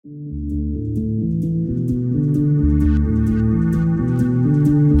You're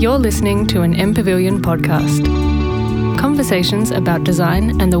listening to an M Pavilion podcast. Conversations about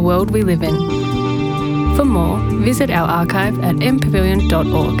design and the world we live in. For more, visit our archive at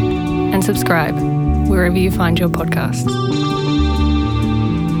mpavilion.org and subscribe wherever you find your podcasts.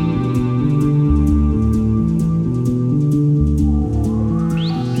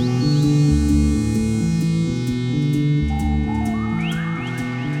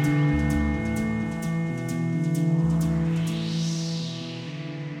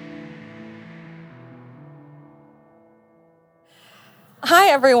 Hi,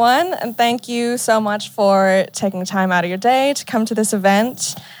 everyone, and thank you so much for taking time out of your day to come to this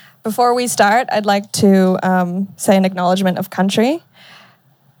event. Before we start, I'd like to say an acknowledgement of country.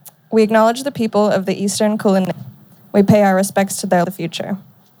 We acknowledge the people of the Eastern Kulin. We pay our respects to their future.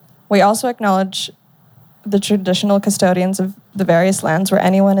 We also acknowledge the traditional custodians of the various lands where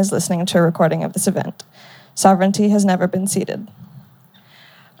anyone is listening to a recording of this event. Sovereignty has never been ceded.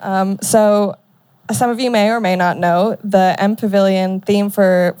 Some of you may or may not know, the M Pavilion theme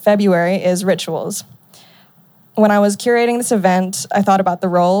for February is rituals. When I was curating this event, I thought about the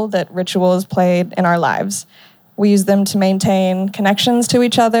role that rituals played in our lives. We use them to maintain connections to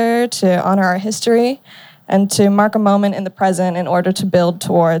each other, to honor our history, and to mark a moment in the present in order to build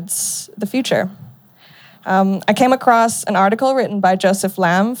towards the future. I came across an article written by Joseph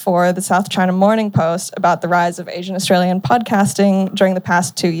Lam for the South China Morning Post about the rise of Asian Australian podcasting during the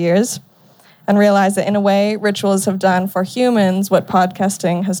past 2 years, and realize that in a way, rituals have done for humans what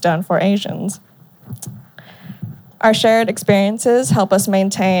podcasting has done for Asians. Our shared experiences help us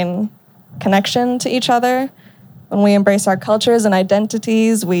maintain connection to each other. When we embrace our cultures and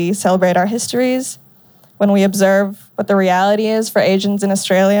identities, we celebrate our histories. When we observe what the reality is for Asians in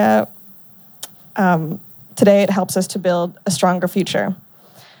Australia, today it helps us to build a stronger future.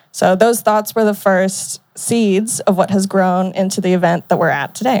 So those thoughts were the first seeds of what has grown into the event that we're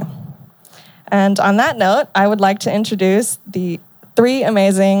at today. And on that note, I would like to introduce the 3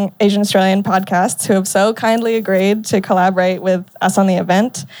 amazing Asian Australian podcasts who have so kindly agreed to collaborate with us on the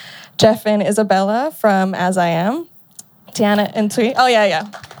event. Jeff and Isabella from As I Am, Tiana and Tui.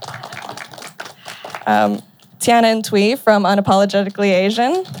 Tiana and Tui from Unapologetically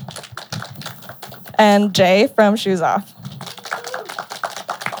Asian, and Jay from Shoes Off.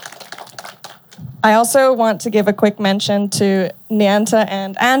 I also want to give a quick mention to Nianta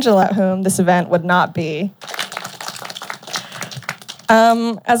and Angela, whom this event would not be.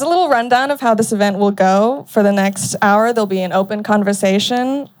 As a little rundown of how this event will go, for the next hour, there'll be an open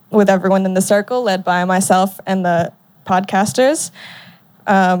conversation with everyone in the circle, led by myself and the podcasters.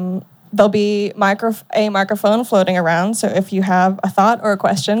 There'll be a microphone floating around, so if you have a thought or a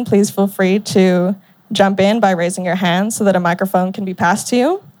question, please feel free to jump in by raising your hand so that a microphone can be passed to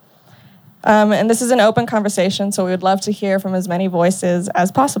you. And this is an open conversation, so we would love to hear from as many voices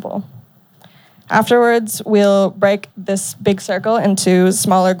as possible. Afterwards, we'll break this big circle into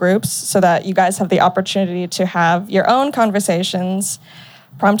smaller groups so that you guys have the opportunity to have your own conversations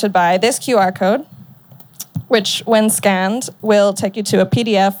prompted by this QR code, which, when scanned, will take you to a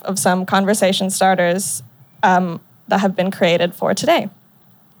PDF of some conversation starters that have been created for today.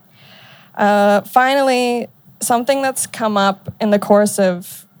 Finally, something that's come up in the course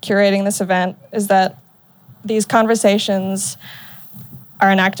of curating this event is that these conversations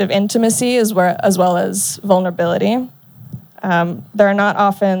are an act of intimacy as well as vulnerability. There are not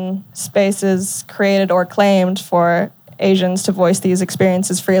often spaces created or claimed for Asians to voice these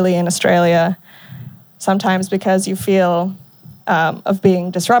experiences freely in Australia, sometimes because you feel of being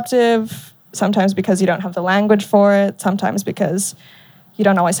disruptive, sometimes because you don't have the language for it, sometimes because you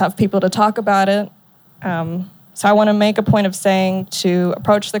don't always have people to talk about it. So I want to make a point of saying to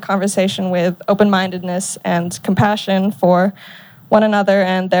approach the conversation with open-mindedness and compassion for one another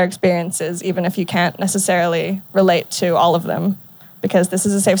and their experiences, even if you can't necessarily relate to all of them, because this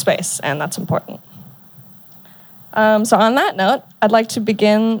is a safe space, and that's important. So on that note, I'd like to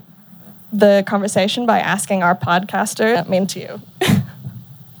begin the conversation by asking our podcaster, what does that mean to you?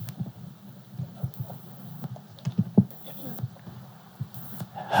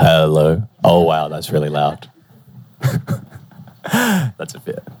 Hello. Oh, wow, that's really loud. That's a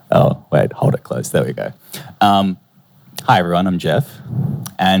bit. Oh, wait, hold it close. There we go. Hi, everyone. I'm Jeff.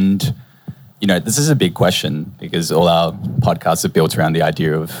 And, this is a big question because all our podcasts are built around the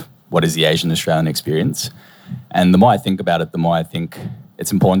idea of what is the Asian Australian experience. And the more I think about it, the more I think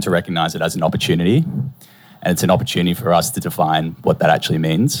it's important to recognize it as an opportunity. And it's an opportunity for us to define what that actually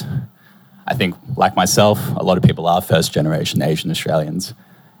means. I think, like myself, a lot of people are first-generation Asian Australians.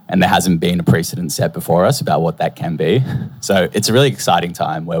 and there hasn't been a precedent set before us about what that can be. So it's a really exciting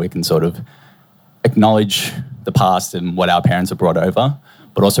time where we can sort of acknowledge the past and what our parents have brought over,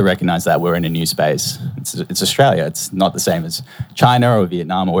 but also recognize that we're in a new space. It's Australia. It's not the same as China or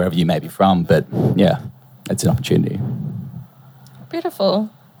Vietnam or wherever you may be from, but yeah, it's an opportunity. Beautiful.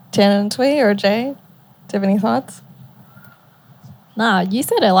 Tian and Tui or Jay, do you have any thoughts? Nah, you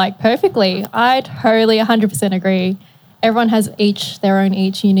said it like perfectly. I totally 100% agree. Everyone has their own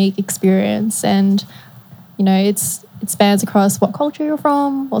unique experience, and you know it spans across what culture you're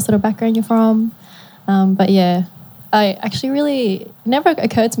from, what sort of background you're from. But yeah, I actually really never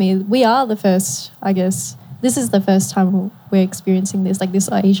occurred to me. We are the first, I guess. This is the first time we're experiencing this, like this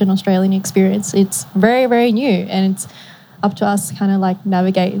Asian Australian experience. It's very, very new, and it's up to us to kind of like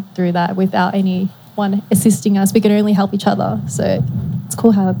navigate through that without anyone assisting us. We can only help each other. So it's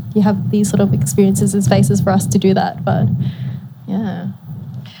cool how you have these sort of experiences and spaces for us to do that. But yeah.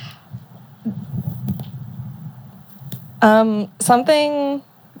 Something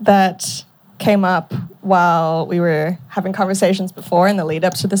that came up while we were having conversations before in the lead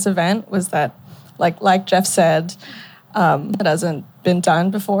up to this event was that, like Jeff said, it hasn't been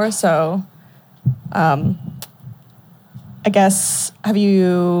done before. So I guess, how do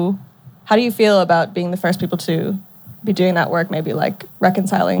you feel about being the first people to be doing that work, maybe like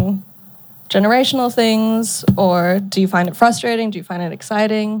reconciling generational things, or do you find it frustrating? Do you find it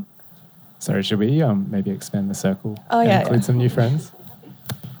exciting? Sorry, should we maybe expand the circle and include some new friends?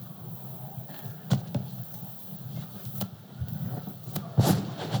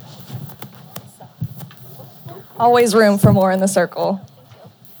 Always room for more in the circle.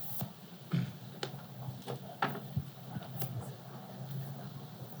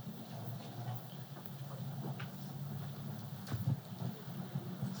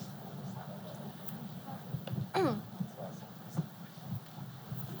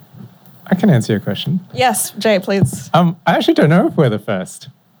 I can answer your question. Yes, Jay, please. I actually don't know if we're the first.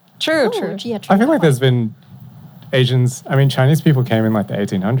 True. Yeah, true. I feel like there's been Asians, Chinese people came in like the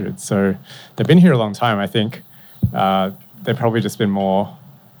 1800s, so they've been here a long time. I think they've probably just been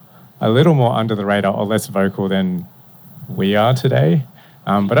a little more under the radar or less vocal than we are today.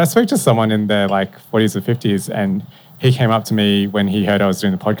 But I spoke to someone in their like 40s or 50s, and he came up to me when he heard I was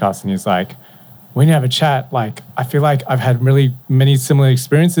doing the podcast, and he's like, "We need to have a chat. Like, I feel like I've had really many similar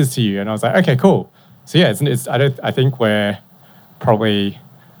experiences to you." And I was like, "Okay, cool." So yeah, I think we're probably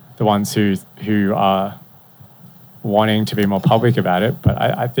the ones who are wanting to be more public about it, but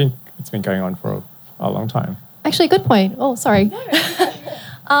I think it's been going on for a long time. Actually, good point. Oh, sorry.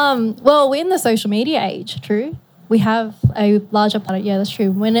 Well, we're in the social media age, true. We have a larger part. Yeah, that's true.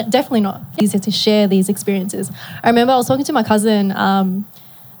 We're definitely not easier to share these experiences. I remember I was talking to my cousin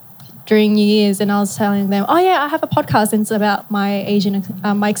during New Year's, and I was telling them, "Oh yeah, I have a podcast, and it's about my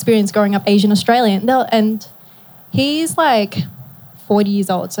my experience growing up Asian Australian." And he's like 40 years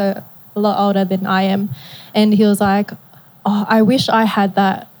old, so a lot older than I am. And he was like, "Oh, I wish I had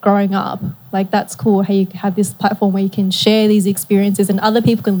that growing up. Like, that's cool how you have this platform where you can share these experiences and other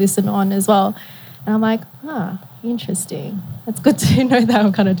people can listen on as well." And I'm like, interesting. It's good to know that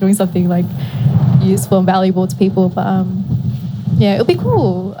I'm kind of doing something like useful and valuable to people. But yeah, it'll be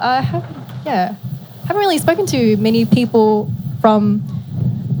cool. I haven't really spoken to many people from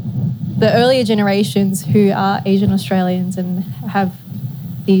the earlier generations who are Asian Australians and have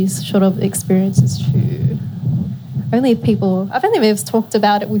these sort of experiences too. I've only ever talked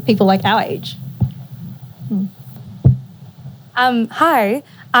about it with people like our age. Hi.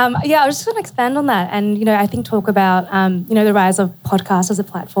 I was just going to expand on that and, I think talk about, the rise of podcasts as a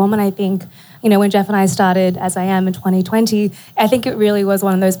platform. And I think, when Jeff and I started As I Am in 2020, I think it really was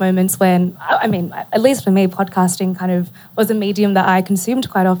one of those moments when, at least for me, podcasting kind of was a medium that I consumed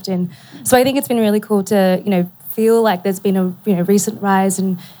quite often. So I think it's been really cool to, feel like there's been a recent rise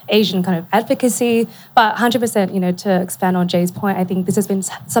in Asian kind of advocacy, but 100%, to expand on Jay's point, I think this has been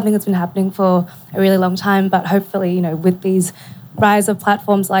something that's been happening for a really long time, but hopefully, with these rise of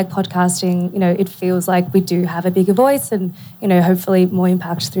platforms like podcasting, it feels like we do have a bigger voice and, hopefully more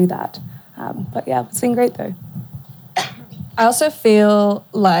impact through that. But yeah, it's been great though. I also feel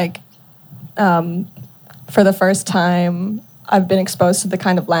like for the first time, I've been exposed to the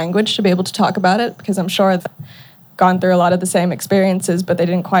kind of language to be able to talk about it, because I'm sure I've gone through a lot of the same experiences, but they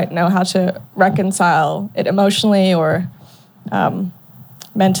didn't quite know how to reconcile it emotionally or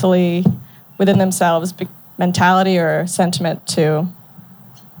mentally within themselves, mentality or sentiment to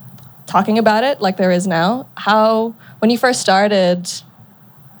talking about it like there is now. When you first started,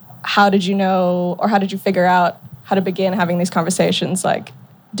 how did you know, or how did you figure out how to begin having these conversations? Like,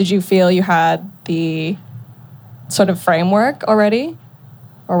 did you feel you had the sort of framework already?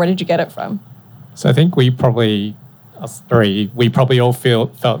 or where did you get it from? So I think we probably all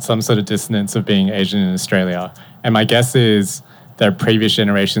felt some sort of dissonance of being Asian in Australia. And my guess is there are previous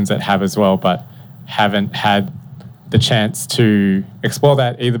generations that have as well, but haven't had the chance to explore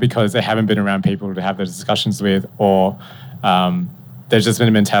that, either because they haven't been around people to have the discussions with, or there's just been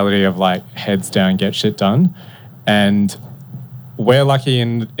a mentality of like heads down, get shit done. And we're lucky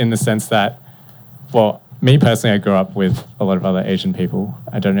in the sense that, well, me personally, I grew up with a lot of other Asian people.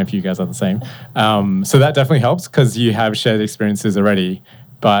 I don't know if you guys are the same. So that definitely helps because you have shared experiences already.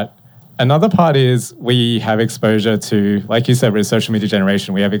 But another part is we have exposure to, like you said, with a social media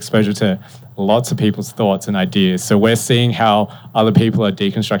generation, we have exposure to lots of people's thoughts and ideas. So we're seeing how other people are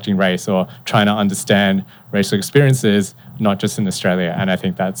deconstructing race or trying to understand racial experiences, not just in Australia. And I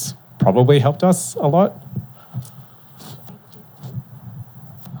think that's probably helped us a lot.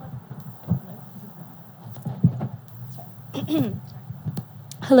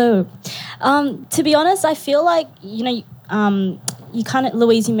 Hello. To be honest, I feel like, you kind of,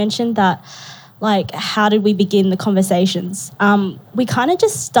 Louise, you mentioned that, like, how did we begin the conversations? We kind of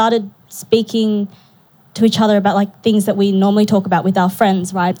just started speaking to each other about, like, things that we normally talk about with our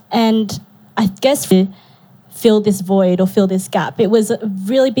friends, right? And I guess to fill this void or fill this gap, it was a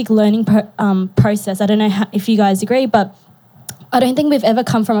really big learning process. I don't know if you guys agree, but I don't think we've ever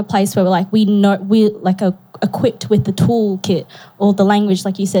come from a place where we're equipped with the toolkit or the language,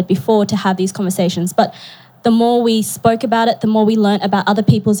 like you said before, to have these conversations. But the more we spoke about it, the more we learnt about other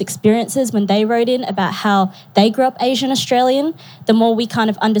people's experiences when they wrote in about how they grew up Asian Australian, the more we kind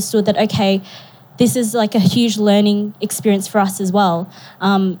of understood that, okay, this is like a huge learning experience for us as well.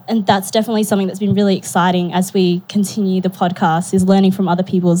 And that's definitely something that's been really exciting as we continue the podcast, is learning from other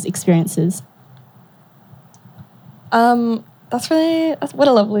people's experiences. That's what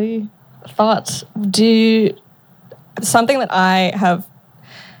a lovely thought. Something that I have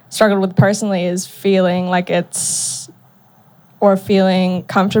struggled with personally is feeling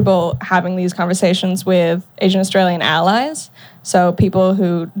comfortable having these conversations with Asian Australian allies. So people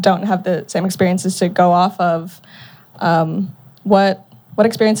who don't have the same experiences to go off of. What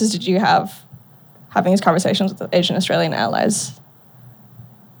experiences did you have having these conversations with Asian Australian allies?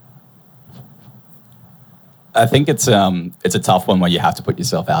 I think it's a tough one where you have to put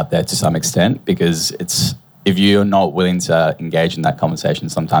yourself out there to some extent, because if you're not willing to engage in that conversation,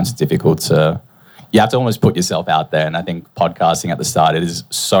 sometimes it's difficult you have to almost put yourself out there. And I think podcasting at the start, it is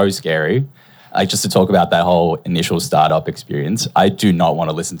so scary. Like, just to talk about that whole initial startup experience, I do not want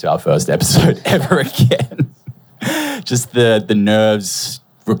to listen to our first episode ever again. Just the nerves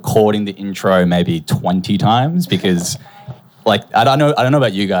recording the intro maybe 20 times, because like, I don't know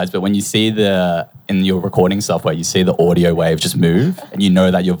about you guys, but when you see in your recording software, you see the audio wave just move and you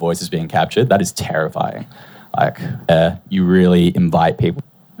know that your voice is being captured, that is terrifying. Like, you really invite people.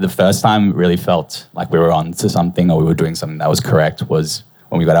 The first time it really felt like we were on to something, or we were doing something that was correct, was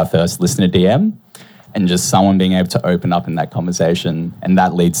when we got our first listener DM, and just someone being able to open up in that conversation, and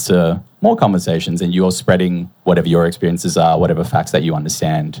that leads to more conversations, and you're spreading whatever your experiences are, whatever facts that you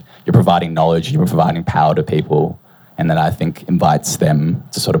understand. You're providing knowledge, you're providing power to people, and then I think invites them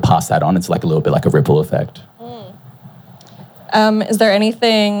to sort of pass that on. It's like a little bit like a ripple effect. Is there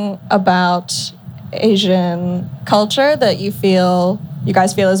anything about Asian culture that you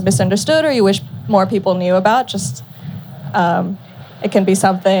guys feel is misunderstood, or you wish more people knew about? Just it can be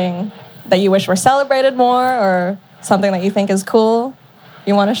something that you wish were celebrated more, or something that you think is cool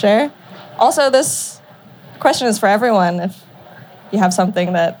you want to share. Also, this question is for everyone. If you have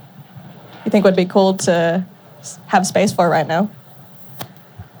something that you think would be cool to have space for right now.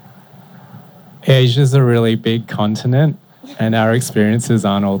 Asia's a really big continent, and our experiences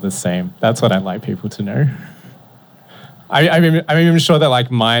aren't all the same. That's what I'd like people to know. I'm even sure that,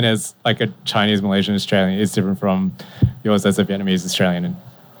 like, mine as like a Chinese Malaysian Australian is different from yours as a Vietnamese Australian. And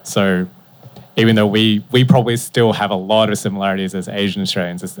so even though we probably still have a lot of similarities as Asian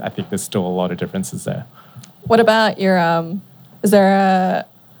Australians, I think there's still a lot of differences there. What about your, is there a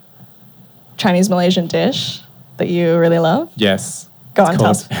Chinese Malaysian dish that you really love? Yes. Go on, tell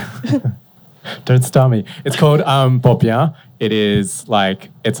us. Don't start me. It's called popiah.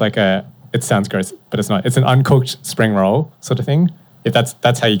 It sounds gross, but it's not. It's an uncooked spring roll sort of thing. If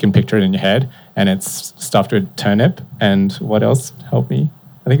that's how you can picture it in your head, and it's stuffed with turnip and what else? Help me.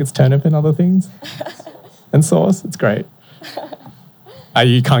 I think it's turnip and other things, and sauce. It's great.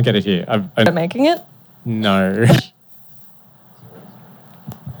 You can't get it here. I'm making it? No.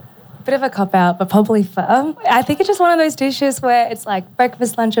 Bit of a cop-out, but probably pho. I think it's just one of those dishes where it's like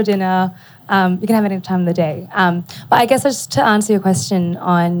breakfast, lunch, or dinner. You can have it any time of the day. But I guess just to answer your question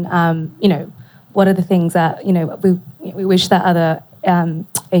on, what are the things that, we wish that other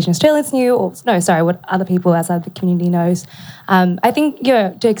Asian Australians knew, or no, sorry, what other people outside the community knows. I think,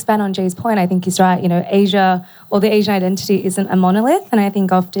 to expand on Jay's point, I think he's right. Asia or the Asian identity isn't a monolith, and I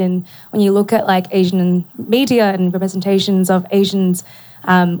think often when you look at like Asian media and representations of Asians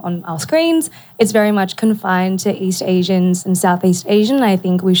on our screens, it's very much confined to East Asians and Southeast Asian. I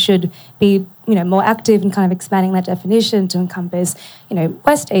think we should be, more active in kind of expanding that definition to encompass,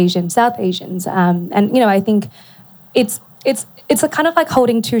 West Asian, South Asians, and I think it's a kind of like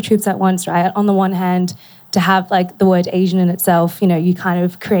holding two truths at once, right? On the one hand, to have like the word Asian in itself, you kind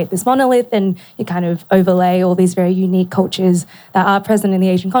of create this monolith and you kind of overlay all these very unique cultures that are present in the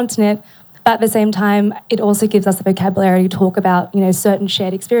Asian continent. But at the same time, it also gives us the vocabulary to talk about, certain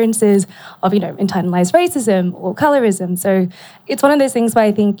shared experiences of, internalized racism or colorism. So it's one of those things where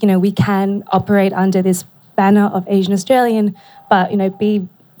I think, we can operate under this banner of Asian Australian, but, be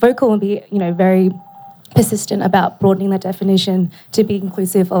vocal and be, very persistent about broadening that definition to be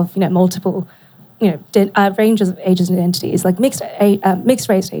inclusive of, multiple, ranges of Asian identities, like mixed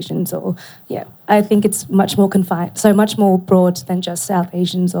race Asians, or I think it's much more confined, so much more broad than just South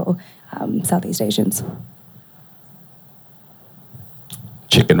Asians or Southeast Asians.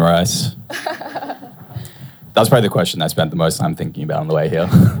 Chicken rice. That's probably the question I spent the most time thinking about on the way here.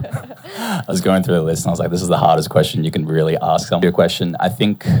 I was going through the list and I was like, this is the hardest question you can really ask someone. Your question, I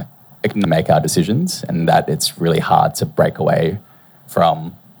think it can make our decisions, and that it's really hard to break away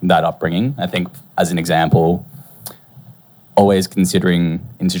from that upbringing. I think, as an example, always considering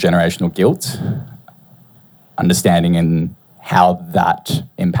intergenerational guilt, understanding and how that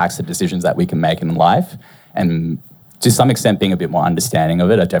impacts the decisions that we can make in life, and to some extent being a bit more understanding of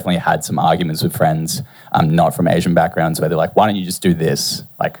it. I've definitely had some arguments with friends not from Asian backgrounds where they're like, why don't you just do this?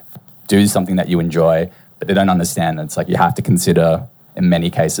 Like, do something that you enjoy, but they don't understand that it's like you have to consider, in many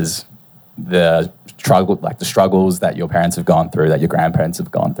cases, the struggles that your parents have gone through, that your grandparents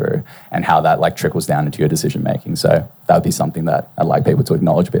have gone through, and how that like trickles down into your decision making. So that would be something that I'd like people to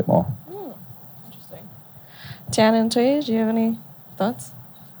acknowledge a bit more. Interesting. Tian and Tui, do you have any thoughts?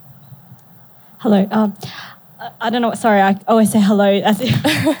 Hello. I don't know. Sorry, I always say hello as if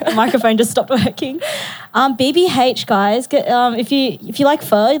the microphone just stopped working. BBH, guys. If you like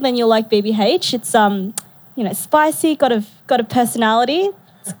pho, then you'll like BBH. It's spicy, got a personality.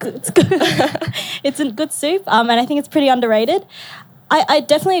 It's good. It's a good soup, and I think it's pretty underrated. I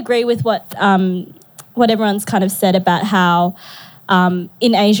definitely agree with what everyone's kind of said about how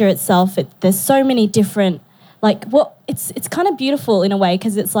in Asia itself, there's so many different it's kind of beautiful in a way,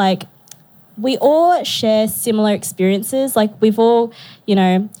 because it's like we all share similar experiences. Like we've all,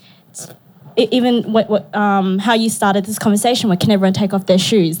 even how you started this conversation, where can everyone take off their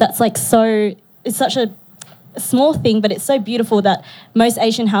shoes? That's like it's such a small thing, but it's so beautiful that most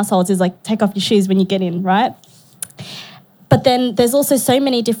Asian households is like, take off your shoes when you get in, right? But then there's also so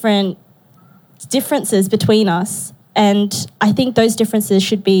many differences between us, and I think those differences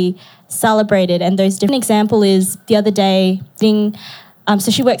should be celebrated. And those different example is the other day, so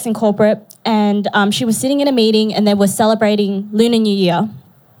she works in corporate, and she was sitting in a meeting and they were celebrating Lunar New Year.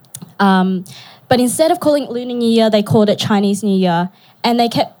 But instead of calling it Lunar New Year, they called it Chinese New Year. And they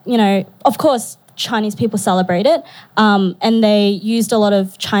kept, of course, Chinese people celebrate it, and they used a lot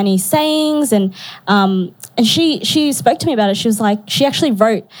of Chinese sayings, and she spoke to me about it. She was like, she actually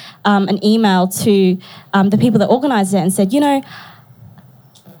wrote an email to the people that organised it and said,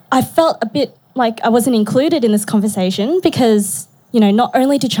 I felt a bit like I wasn't included in this conversation because, not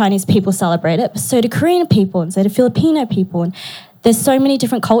only do Chinese people celebrate it, but so do Korean people and so do Filipino people, and there's so many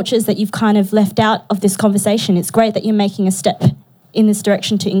different cultures that you've kind of left out of this conversation. It's great that you're making a step in this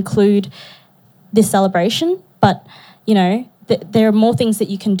direction to include this celebration, but there are more things that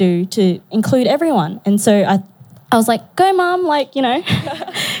you can do to include everyone. And so I was like, go mum, I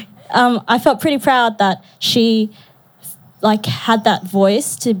felt pretty proud that she had that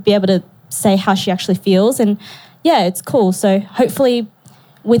voice to be able to say how she actually feels. And yeah, it's cool. So hopefully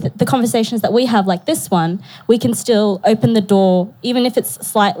with the conversations that we have like this one, we can still open the door, even if it's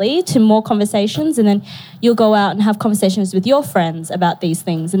slightly, to more conversations, and then you'll go out and have conversations with your friends about these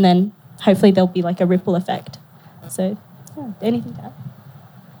things, and then hopefully there'll be like a ripple effect. So, anything to add?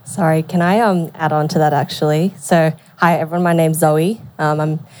 Sorry, can I add on to that actually? So, hi everyone, my name's Zoe.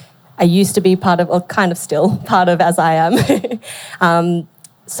 I used to be part of, or kind of still part of, As I Am.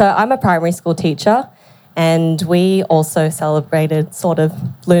 So I'm a primary school teacher, and we also celebrated sort of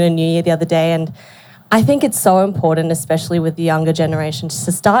Lunar New Year the other day, and I think it's so important, especially with the younger generations,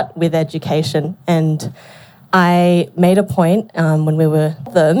 to start with education. And I made a point when we were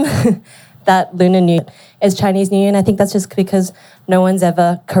with them that Lunar New Year is Chinese New Year, and I think that's just because no one's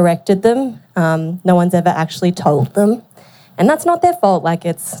ever corrected them. No one's ever actually told them. And that's not their fault. Like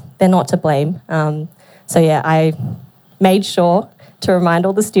they're not to blame. So yeah, I made sure to remind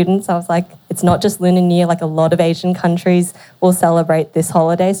all the students. I was like, it's not just Lunar New Year. Like a lot of Asian countries will celebrate this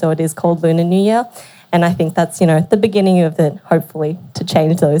holiday, so it is called Lunar New Year. And I think that's, the beginning of it, hopefully, to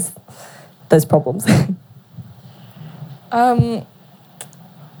change those problems. I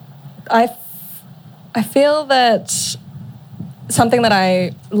feel that something that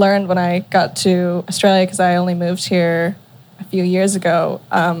I learned when I got to Australia, because I only moved here a few years ago,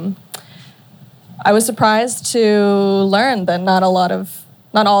 I was surprised to learn that not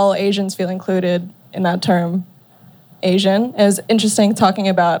all Asians feel included in that term, Asian. It was interesting talking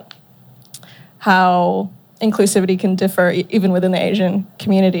about how inclusivity can differ even within the Asian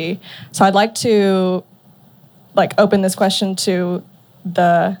community. So I'd like to open this question to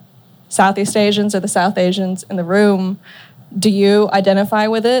the Southeast Asians or the South Asians in the room. Do you identify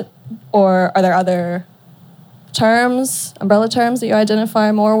with it, or are there other terms, umbrella terms that you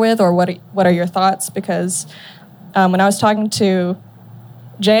identify more with, or what are your thoughts? Because when I was talking to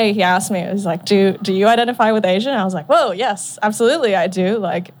Jay, he asked me, he was like, do you identify with Asian? And I was like, whoa, yes, absolutely I do.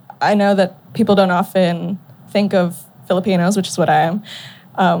 Like, I know that people don't often think of Filipinos, which is what I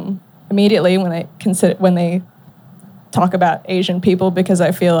am, immediately when they talk about Asian people, because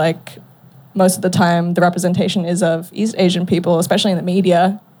I feel like most of the time the representation is of East Asian people, especially in the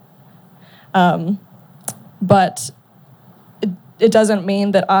media. But it doesn't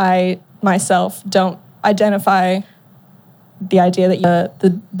mean that I myself don't identify the idea that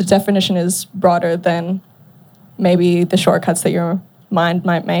the definition is broader than maybe the shortcuts that your mind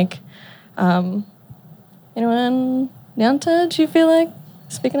might make. Anyone? Nyanta, do you feel like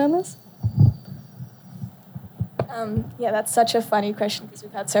speaking on this? Yeah, that's such a funny question because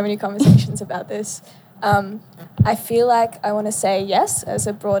we've had so many conversations about this. I feel like I want to say yes as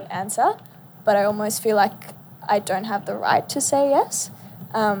a broad answer, but I almost feel like I don't have the right to say yes.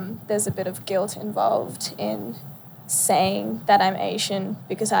 There's a bit of guilt involved in saying that I'm Asian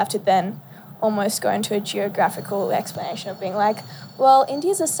because I have to then almost go into a geographical explanation of being like, well,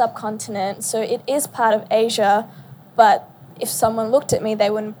 India's a subcontinent, so it is part of Asia, but if someone looked at me, they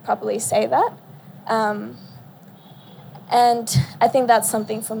wouldn't probably say that. And I think that's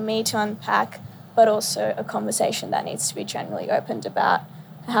something for me to unpack, but also a conversation that needs to be generally opened about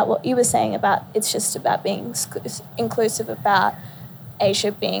how what you were saying about it's just about being inclusive about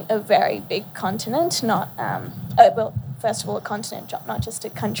Asia being a very big continent, not, well, first of all, a continent, not just a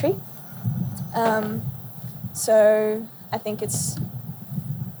country. So I think it's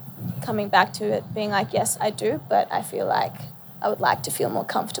coming back to it being like, yes, I do, but I feel like I would like to feel more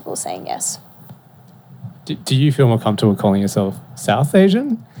comfortable saying yes. Do you feel more comfortable calling yourself South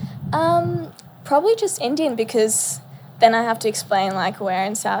Asian? Probably just Indian, because then I have to explain like where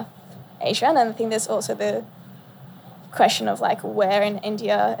in South Asia, and I think there's also the question of like where in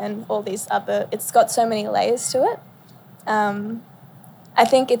India and all these other, it's got so many layers to it. I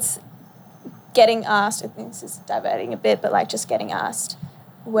think it's getting asked, I think this is diverting a bit, but like just getting asked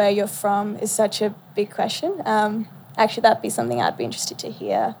where you're from is such a big question. Actually, that'd be something I'd be interested to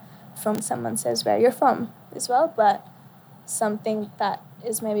hear from someone says where you're from as well, but something that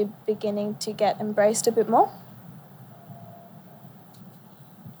is maybe beginning to get embraced a bit more.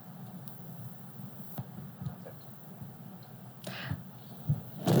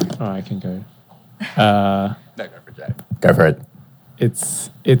 Oh, I can go. No, go for it, Jay. Go for it.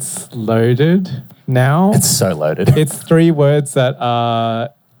 It's loaded now. It's so loaded. It's 3 words that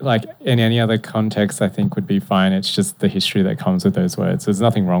are like in any other context I think would be fine. It's just the history that comes with those words. There's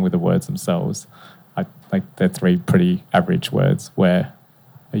nothing wrong with the words themselves. They're 3 pretty average words. Where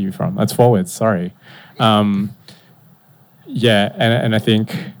are you from? That's 4 words, sorry. Yeah, and I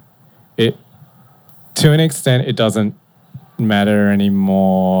think it, to an extent, it doesn't matter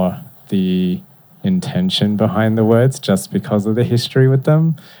anymore the intention behind the words just because of the history with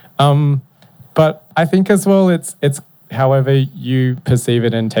them. But I think as well it's however you perceive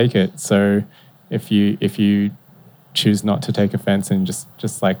it and take it. So if you choose not to take offense and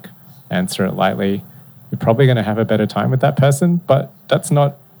just like answer it lightly, you're probably going to have a better time with that person. But that's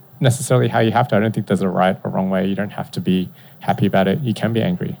not necessarily how you have to. I don't think there's a right or wrong way. You don't have to be happy about it. You can be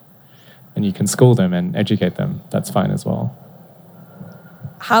angry, and you can school them and educate them. That's fine as well.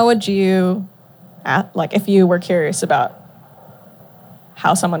 How would you, like, if you were curious about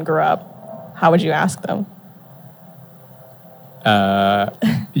how someone grew up, how would you ask them?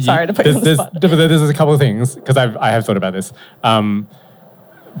 Sorry to put you on the spot. There's a couple of things, because I have thought about this.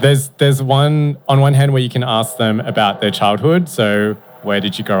 There's one, on one hand, where you can ask them about their childhood. So where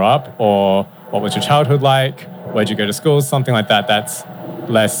did you grow up? Or what was your childhood like? Where'd you go to school? Something like that. That's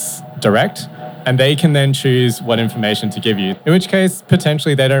less direct. and they can then choose what information to give you. In which case,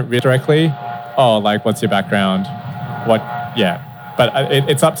 potentially they don't read directly, oh, like, what's your background? But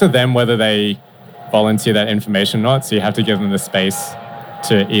it's up to them whether they volunteer that information or not, so you have to give them the space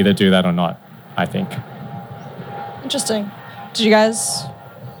to either do that or not, I think. Interesting. Did you guys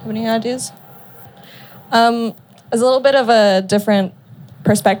have any ideas? As a little bit of a different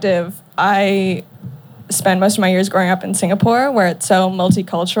perspective, I spent most of my years growing up in Singapore, where it's so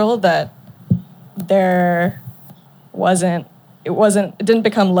multicultural that it didn't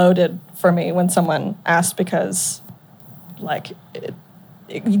become loaded for me when someone asked, because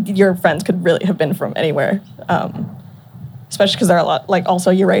your friends could really have been from anywhere, especially because there are a lot, like,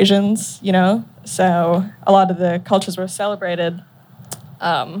 also Eurasians, you know, so a lot of the cultures were celebrated.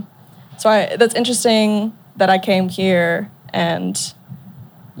 That's interesting that I came here and,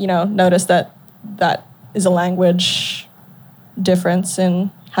 you know, noticed that is a language difference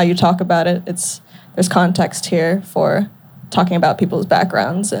in how you talk about it. There's context here for talking about people's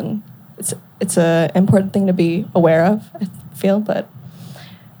backgrounds, and it's a important thing to be aware of, I feel. But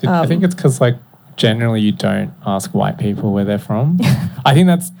I think it's because, like, generally you don't ask white people where they're from. I think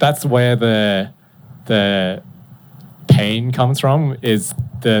that's where the pain comes from, is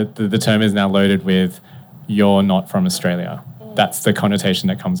the term is now loaded with "you're not from Australia." That's the connotation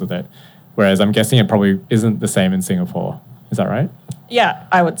that comes with it. Whereas I'm guessing it probably isn't the same in Singapore. Is that right? Yeah,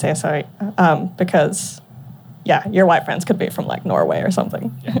 I would say so. Because, your white friends could be from, like, Norway or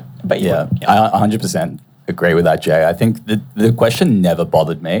something. But I 100% agree with that, Jay. I think the question never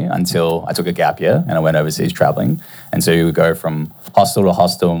bothered me until I took a gap year and I went overseas traveling. And so you would go from hostel to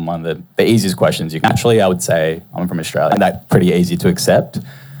hostel, and one of the easiest questions naturally, I would say, I'm from Australia. And that's pretty easy to accept.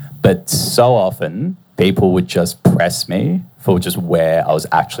 But so often people would just press me for just where I was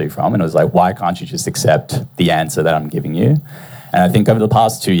actually from. And it was like, why can't you just accept the answer that I'm giving you? And I think over the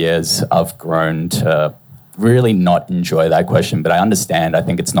past 2 years, I've grown to really not enjoy that question, but I understand. I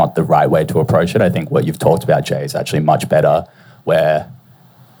think it's not the right way to approach it. I think what you've talked about, Jay, is actually much better, where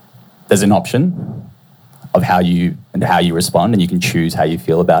there's an option of how you respond, and you can choose how you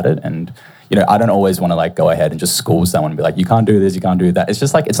feel about it. And, you know, I don't always want to, like, go ahead and just school someone and be like, you can't do this, you can't do that. It's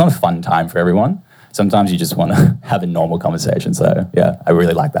just like, it's not a fun time for everyone. Sometimes you just want to have a normal conversation. So, yeah, I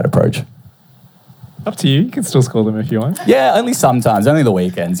really like that approach. Up to you. You can still school them if you want. Yeah, only sometimes, only the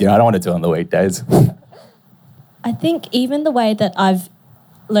weekends. You know, I don't want to do it on the weekdays. I think even the way that I've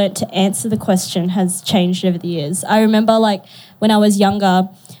learnt to answer the question has changed over the years. I remember, like, when I was younger,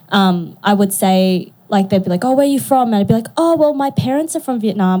 I would say, like, they'd be like, oh, where are you from? And I'd be like, oh, well, my parents are from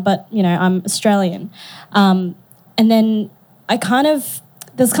Vietnam, but, you know, I'm Australian. And then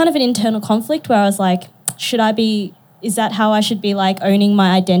there's kind of an internal conflict where I was like, is that how I should be, like, owning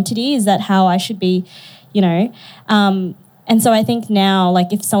my identity? Is that how I should be, you know? And so I think now,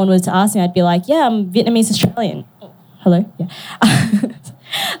 like, if someone was to ask me, I'd be like, yeah, I'm Vietnamese Australian. Oh, hello? Yeah.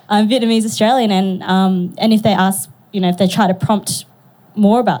 I'm Vietnamese Australian. And if they ask, you know, if they try to prompt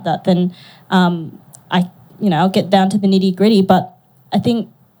more about that, then I'll get down to the nitty gritty. But I think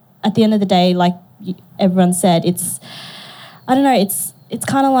at the end of the day, like everyone said, it's kind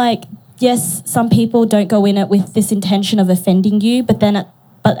of like, yes, some people don't go in it with this intention of offending you,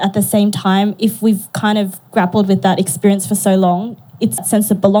 but at the same time, if we've kind of grappled with that experience for so long, it's a sense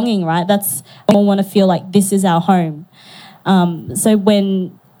of belonging, right? That's, we all want to feel like this is our home. So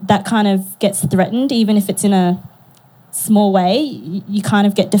when that kind of gets threatened, even if it's in a small way, you kind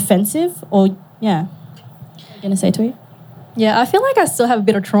of get defensive, or, yeah. What are you going to say, Tui? Yeah, I feel like I still have a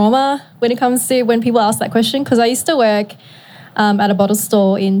bit of trauma when it comes to when people ask that question, because I used to work at a bottle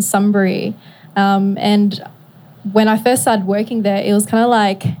store in Sunbury, and when I first started working there, it was kind of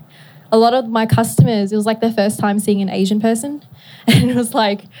like a lot of my customers, it was like their first time seeing an Asian person. And it was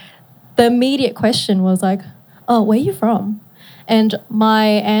like, the immediate question was like, oh, where are you from? And my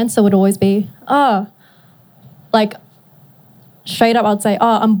answer would always be, like, straight up, I'd say,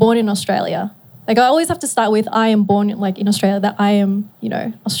 I'm born in Australia. Like, I always have to start with, I am born, like, in Australia, that I am, you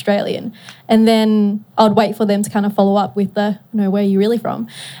know, Australian. And then I'd wait for them to kind of follow up with the, you know, where are you really from?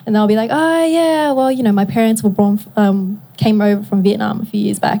 And they'll be like, oh, yeah, well, you know, my parents were came over from Vietnam a few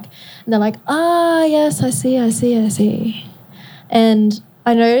years back. And they're like, yes, I see. And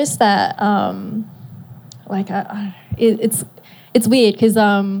I noticed that, it's weird because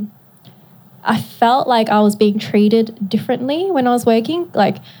I felt like I was being treated differently when I was working.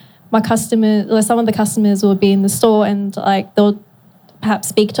 Like, some of the customers would be in the store, and like they'll perhaps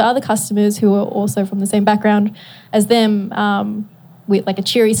speak to other customers who are also from the same background as them with like a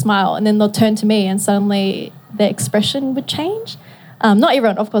cheery smile, and then they'll turn to me, and suddenly their expression would change. Not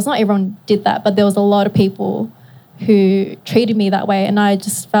everyone did that, but there was a lot of people who treated me that way. And I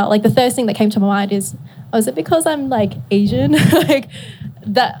just felt like the first thing that came to my mind is, oh, is it because I'm like Asian? Like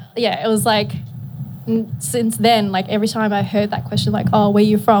that, yeah, it was like, since then, like every time I heard that question, like, oh, where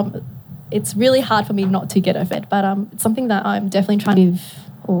you from? It's really hard for me not to get offended, but it's something that I'm definitely trying to give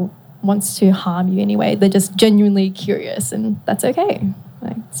or wants to harm you anyway. They're just genuinely curious, and that's okay.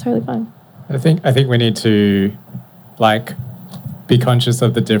 Like, it's totally fine. I think we need to like be conscious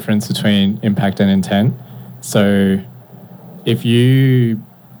of the difference between impact and intent. So if you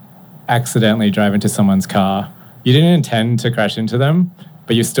accidentally drive into someone's car, you didn't intend to crash into them,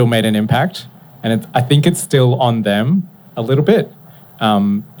 but you still made an impact. And I think it's still on them a little bit.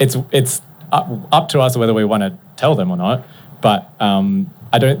 It's up to us whether we want to tell them or not. But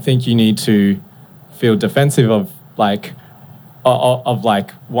I don't think you need to feel defensive of like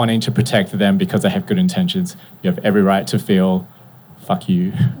wanting to protect them because they have good intentions. You have every right to feel, fuck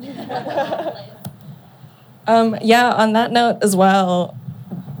you. Yeah, on that note as well,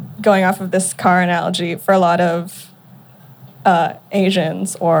 going off of this car analogy, for a lot of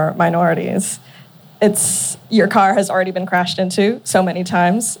Asians or minorities, it's your car has already been crashed into so many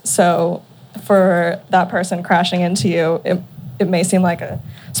times. So for that person crashing into you, it may seem like a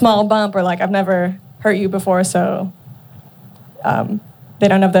small bump or like I've never hurt you before. So they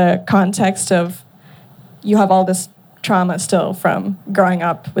don't have the context of you have all this trauma still from growing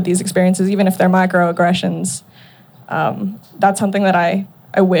up with these experiences, even if they're microaggressions. That's something that I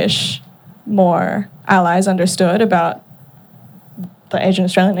wish more allies understood about the Asian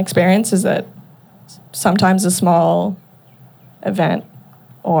Australian experience, is that sometimes a small event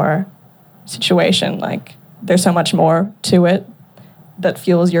or situation, like there's so much more to it that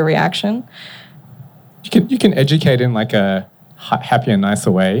fuels your reaction. You can educate in like a happier, nicer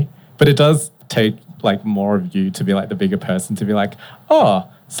way, but it does take like more of you to be like the bigger person, to be like, oh,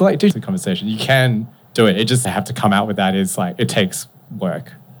 so like do the conversation. You can do it. It just have to come out with that is like, it takes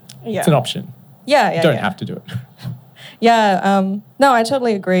work. Yeah. It's an option. Yeah. You don't have to do it. Yeah. No, I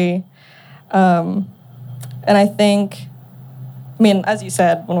totally agree. And I think, I mean, as you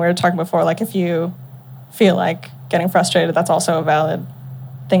said, when we were talking before, like if you feel like getting frustrated, that's also a valid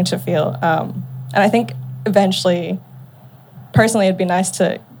thing to feel. And I think eventually, personally, it'd be nice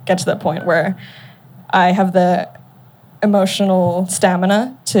to get to that point where I have the emotional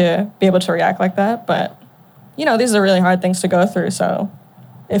stamina to be able to react like that. But, you know, these are really hard things to go through. So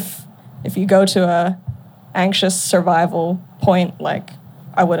if you go to a anxious survival point, like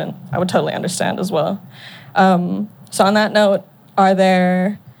I would totally understand as well. So on that note, is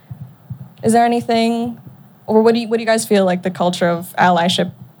there anything, or what do you guys feel like the culture of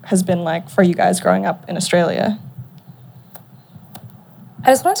allyship has been like for you guys growing up in Australia? I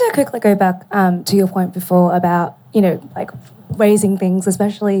just wanted to quickly go back to your point before about, you know, like raising things,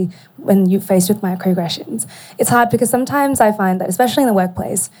 especially when you're faced with microaggressions. It's hard because sometimes I find that, especially in the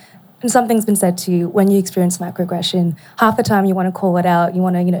workplace, and something's been said to you when you experience microaggression, half the time you want to call it out, you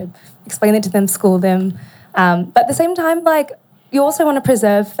want to, you know, explain it to them, school them. But at the same time, like, you also want to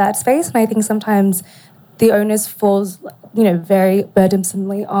preserve that space. And I think sometimes the onus falls, you know, very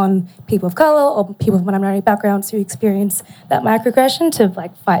burdensomely on people of colour or people with minority backgrounds who experience that microaggression to,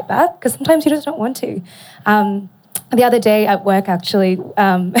 like, fight back, because sometimes you just don't want to. The other day at work, actually,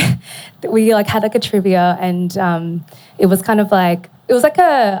 we, like, had, like, a trivia, and it was kind of like, it was like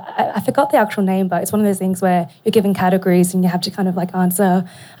I forgot the actual name, but it's one of those things where you're given categories and you have to kind of, like, answer,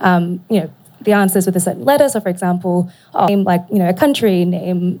 you know, the answers with a certain letter. So, for example, name, like, you know, a country,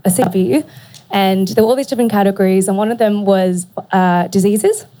 name a city. And there were all these different categories, and one of them was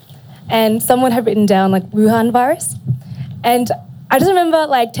diseases. And someone had written down, like, Wuhan virus. And I just remember,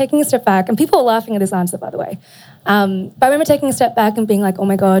 like, taking a step back, and people were laughing at this answer, by the way. But I remember taking a step back and being like, oh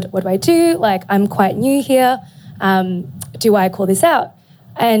my God, what do I do? Like, I'm quite new here. Do I call this out?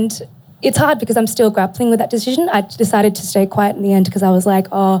 And it's hard because I'm still grappling with that decision. I decided to stay quiet in the end because I was like,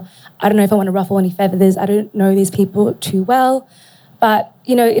 oh, I don't know if I want to ruffle any feathers. I don't know these people too well. But,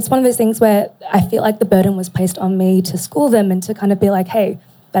 you know, it's one of those things where I feel like the burden was placed on me to school them and to kind of be like, hey,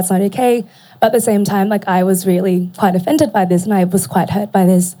 that's not okay. But at the same time, like, I was really quite offended by this and I was quite hurt by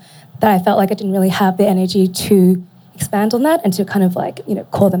this, that I felt like I didn't really have the energy to expand on that and to kind of, like, you know,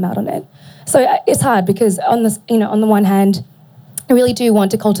 call them out on it. So it's hard because on this, you know, on the one hand, I really do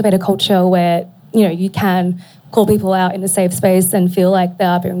want to cultivate a culture where, you know, you can call people out in a safe space and feel like they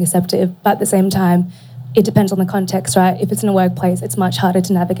are being receptive. But at the same time, it depends on the context, right? If it's in a workplace, it's much harder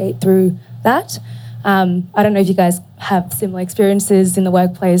to navigate through that. I don't know if you guys have similar experiences in the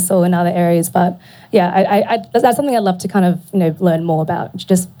workplace or in other areas, but yeah, that's something I'd love to kind of, learn more about.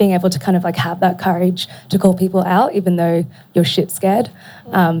 Just being able to kind of like have that courage to call people out, even though you're shit scared,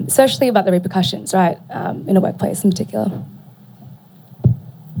 especially about the repercussions, right, in a workplace in particular.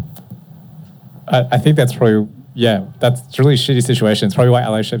 I think that's probably, that's a really shitty situation. It's probably why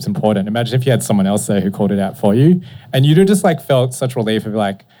allyship's important. Imagine if you had someone else there who called it out for you, and you'd have just like felt such relief of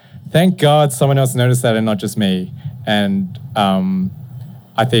like, thank God someone else noticed that and not just me. And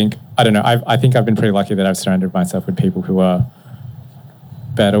I think I've been pretty lucky that I've surrounded myself with people who are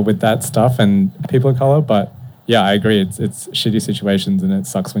better with that stuff and people of color. But yeah, I agree. It's shitty situations, and it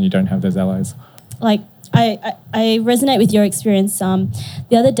sucks when you don't have those allies. Like, I resonate with your experience. The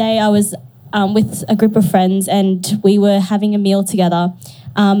other day I was with a group of friends and we were having a meal together.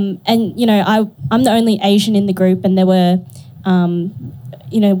 And, I'm the only Asian in the group, and there were,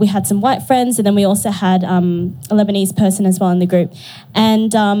 we had some white friends, and then we also had a Lebanese person as well in the group.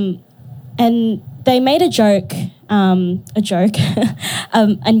 And they made a joke, and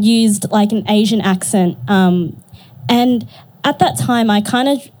used like an Asian accent. And at that time, I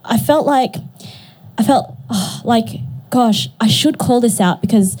felt like, gosh, I should call this out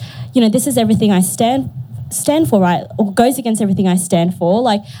because, this is everything I stand for, right? Or goes against everything I stand for.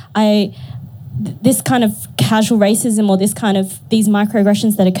 Like this kind of casual racism or this kind of these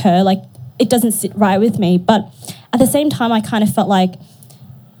microaggressions that occur, like it doesn't sit right with me. But at the same time, I kind of felt like,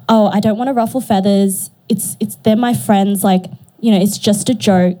 oh, I don't want to ruffle feathers. They're my friends. Like, it's just a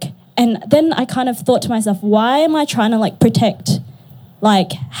joke. And then I kind of thought to myself, why am I trying to like protect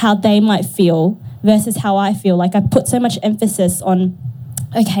like how they might feel versus how I feel? Like I put so much emphasis on,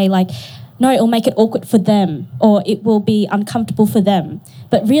 okay, like, no, it'll make it awkward for them or it will be uncomfortable for them.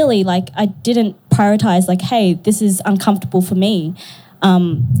 But really, like, I didn't prioritize, like, hey, this is uncomfortable for me.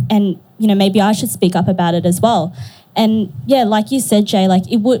 And, maybe I should speak up about it as well. And, yeah, like you said, Jay, like,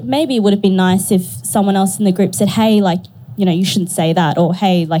 it would have been nice if someone else in the group said, hey, like, you shouldn't say that, or,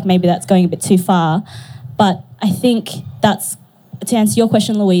 hey, like, maybe that's going a bit too far. But I think that's, to answer your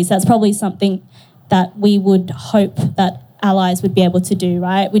question, Louise, that's probably something that we would hope that allies would be able to do,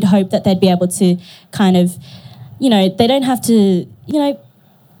 right? We'd hope that they'd be able to kind of, they don't have to,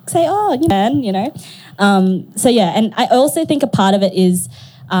 say, oh, So, yeah, and I also think a part of it is,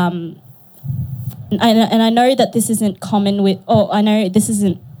 and I know that this isn't common I know this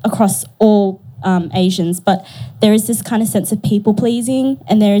isn't across all Asians, but there is this kind of sense of people pleasing,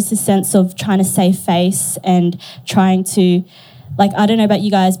 and there is this sense of trying to save face and trying to, like, I don't know about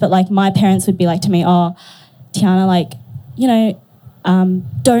you guys, but like my parents would be like to me, oh, Tiana, like,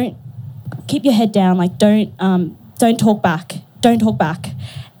 don't keep your head down, like don't talk back.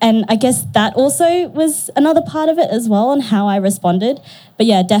 And I guess that also was another part of it as well on how I responded. But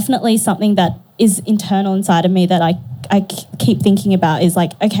yeah, definitely something that is internal inside of me that I keep thinking about is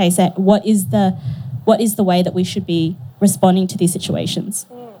like, okay, so what is the way that we should be responding to these situations?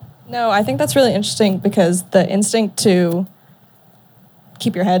 No, I think that's really interesting because the instinct to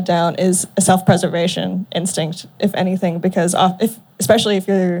keep your head down is a self-preservation instinct, if anything, because especially if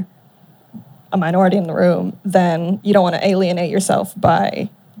you're a minority in the room, then you don't want to alienate yourself by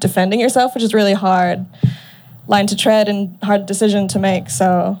defending yourself, which is really hard line to tread and hard decision to make.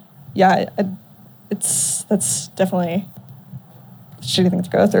 So yeah, that's definitely a shitty thing to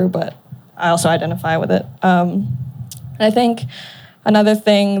go through, but I also identify with it. And I think another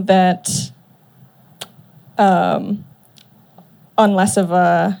thing that has less of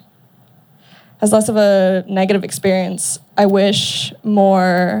a negative experience, I wish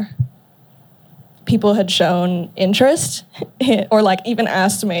more people had shown interest or like even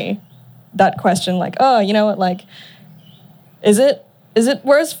asked me that question, like, oh, you know what, like, is it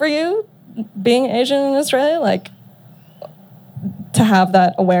worse for you being Asian in Australia? Like, to have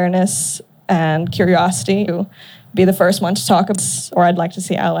that awareness and curiosity to be the first one to talk about, or I'd like to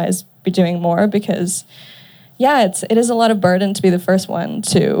see allies be doing more, because yeah, it is a lot of burden to be the first one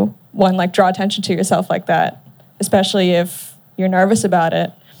to like draw attention to yourself like that, especially if you're nervous about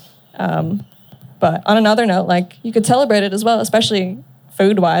it. But on another note, like, you could celebrate it as well, especially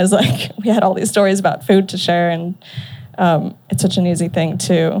food-wise. Like, we had all these stories about food to share, and it's such an easy thing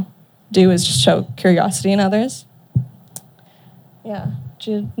to do, is just show curiosity in others. Yeah.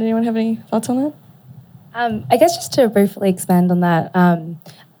 Did anyone have any thoughts on that? I guess just to briefly expand on that, and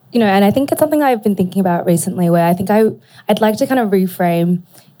I think it's something I've been thinking about recently, where I think I'd like to kind of reframe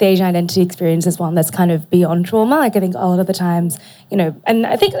the Asian identity experience as one that's kind of beyond trauma. Like, I think a lot of the times, and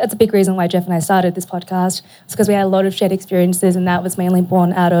I think that's a big reason why Jeff and I started this podcast, was because we had a lot of shared experiences, and that was mainly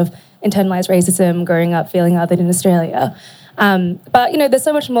born out of internalized racism, growing up feeling othered in Australia. But, there's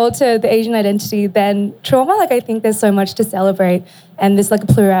so much more to the Asian identity than trauma. Like, I think there's so much to celebrate, and there's like a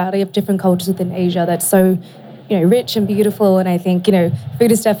plurality of different cultures within Asia that's so, rich and beautiful. And I think,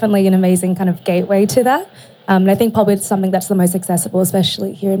 food is definitely an amazing kind of gateway to that. And I think probably it's something that's the most accessible,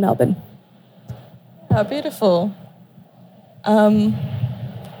 especially here in Melbourne. Oh, beautiful.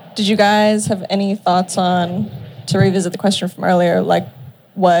 Did you guys have any thoughts on, to revisit the question from earlier, like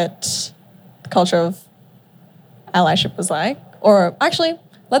what the culture of allyship was like? Or actually,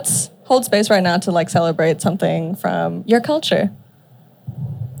 let's hold space right now to like celebrate something from your culture.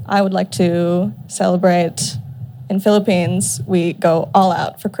 I would like to celebrate, in Philippines, we go all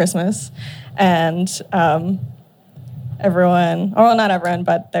out for Christmas, and everyone, or well, not everyone,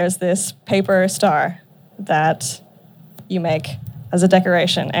 but there's this paper star that you make as a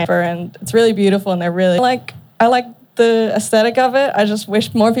decoration, and it's really beautiful, and they're really I like the aesthetic of it. I just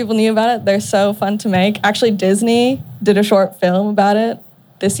wish more people knew about it. They're so fun to make. Actually, Disney did a short film about it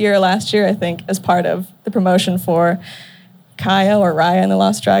this year or last year, I think, as part of the promotion for Kaya or Raya and the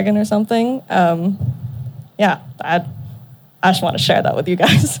Lost Dragon or something. Yeah, I just want to share that with you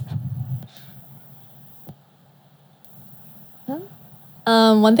guys.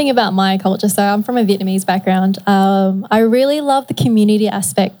 One thing about my culture, so I'm from a Vietnamese background. I really love the community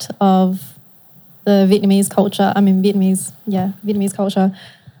aspect of the Vietnamese culture. Vietnamese culture.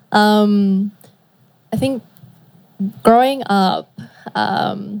 I think growing up,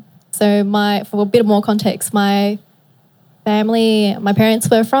 for a bit more context, my parents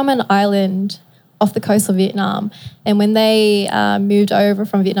were from an island off the coast of Vietnam. And when they moved over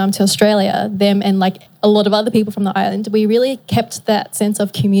from Vietnam to Australia, them and like a lot of other people from the island, we really kept that sense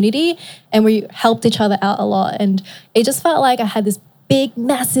of community and we helped each other out a lot. And it just felt like I had this big,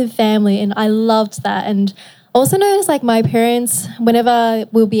 massive family and I loved that. And also noticed like my parents, whenever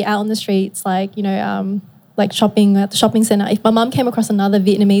we'll be out on the streets, like shopping at the shopping centre, if my mum came across another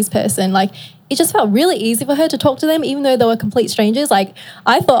Vietnamese person, like it just felt really easy for her to talk to them, even though they were complete strangers. Like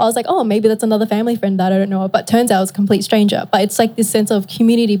I was like, oh, maybe that's another family friend that I don't know, but turns out it was a complete stranger. But it's like this sense of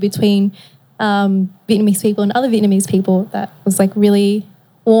community between Vietnamese people and other Vietnamese people that was like really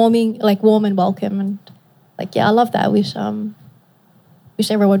warm and welcome. And like, yeah, I love that. I wish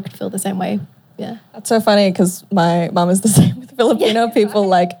everyone could feel the same way. Yeah. That's so funny because my mom is the same with Filipino people.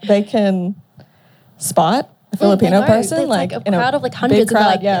 Like they can spot a Filipino person, there's like a crowd of like hundreds, big crowd, and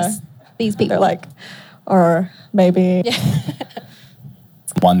they're like, yeah. yes, these people. They're like, or maybe.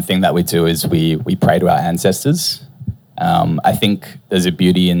 One thing that we do is we pray to our ancestors. I think there's a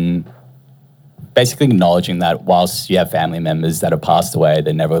beauty in basically acknowledging that whilst you have family members that have passed away,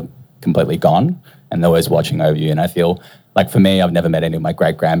 they're never completely gone and they're always watching over you. And I feel like for me, I've never met any of my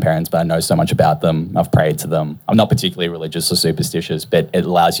great-grandparents, but I know so much about them. I've prayed to them. I'm not particularly religious or superstitious, but it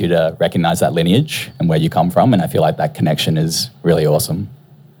allows you to recognize that lineage and where you come from. And I feel like that connection is really awesome.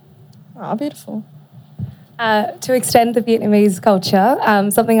 Oh, beautiful. To extend the Vietnamese culture,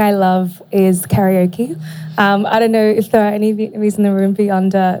 something I love is karaoke. I don't know if there are any Vietnamese in the room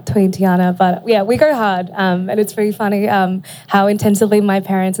beyond Tiana, but yeah, we go hard. And it's very funny how intensively my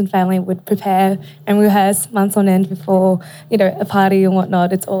parents and family would prepare and rehearse months on end before, a party and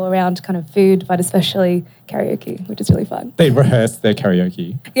whatnot. It's all around kind of food, but especially karaoke, which is really fun. They rehearse their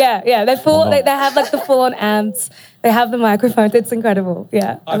karaoke. Yeah. They have like the full-on amps. They have the microphones. It's incredible.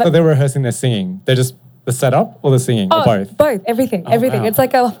 Yeah. I thought they were rehearsing their singing. They're just the setup or the singing or both? Both, everything. Wow. It's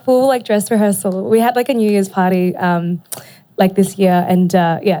like a full like dress rehearsal. We had like a New Year's party like this year and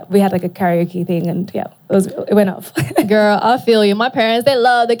we had like a karaoke thing and it went off. Girl, I feel you. My parents, they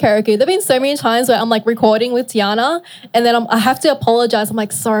love the karaoke. There've been so many times where I'm like recording with Tiana and then I have to apologize. I'm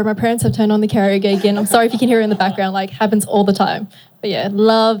like, sorry, my parents have turned on the karaoke again. I'm sorry if you can hear it in the background, like happens all the time. But yeah,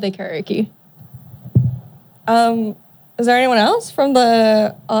 love the karaoke. Is there anyone else from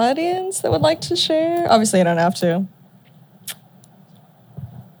the audience that would like to share? Obviously, you don't have to.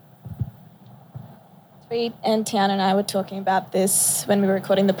 Reed and Tiana and I were talking about this when we were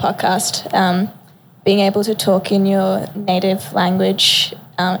recording the podcast, being able to talk in your native language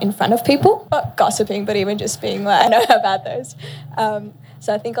in front of people. Not gossiping, but even just being like, I know about those.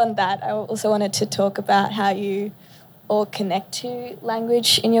 So I think on that, I also wanted to talk about how you all connect to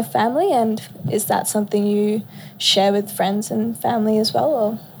language in your family, and is that something you share with friends and family as well?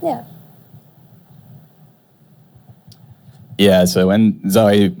 Or Yeah, so when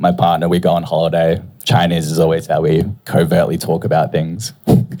Zoe, my partner, we go on holiday, Chinese is always how we covertly talk about things.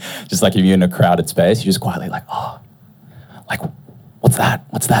 Just like if you're in a crowded space, you're just quietly like, oh, like, what's that?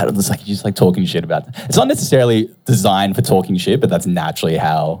 What's that? It's like you're just like talking shit about it. It's not necessarily designed for talking shit, but that's naturally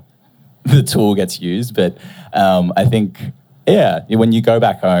how the tool gets used. But I think Yeah, when you go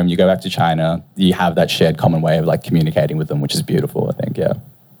back home, you go back to China, you have that shared common way of like communicating with them, which is beautiful, I think, yeah.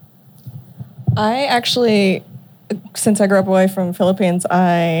 I actually, since I grew up away from Philippines,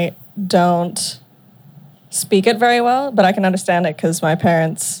 I don't speak it very well, but I can understand it because my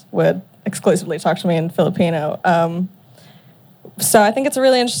parents would exclusively talk to me in Filipino. So I think it's a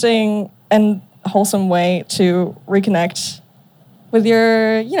really interesting and wholesome way to reconnect with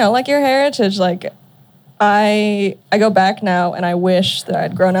your, like your heritage. Like I go back now and I wish that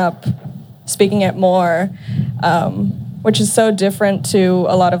I'd grown up speaking it more, which is so different to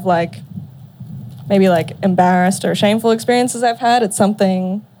a lot of maybe embarrassed or shameful experiences I've had. It's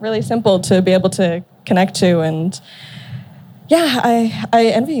something really simple to be able to connect to. And yeah, I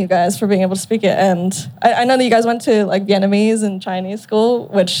envy you guys for being able to speak it. And I know that you guys went to Vietnamese and Chinese school,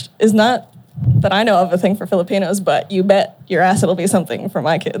 which is not that I know of a thing for Filipinos, but you bet your ass it'll be something for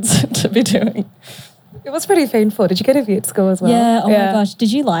my kids to be doing. It was pretty painful. Did you go to Viet school as well? Yeah. Oh my gosh.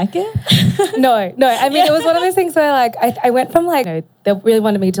 Did you like it? No. I mean, it was one of those things where I went from they really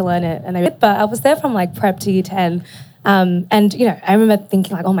wanted me to learn it, but I was there from prep to year 10. And I remember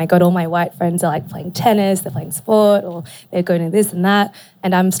thinking oh my God, all my white friends are playing tennis, they're playing sport, or they're going to this and that,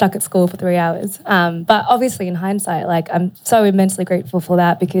 and I'm stuck at school for 3 hours. But obviously in hindsight, I'm so immensely grateful for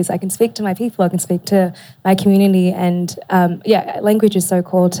that because I can speak to my people, I can speak to my community, and language is so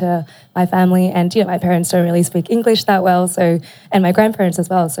core to my family, and my parents don't really speak English that well, and my grandparents as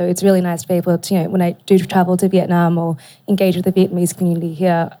well, so it's really nice to be able to, when I do travel to Vietnam or engage with the Vietnamese community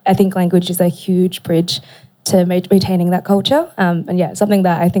here, I think language is a huge bridge to retaining that culture, and something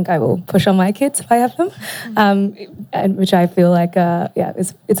that I think I will push on my kids if I have them, and which I feel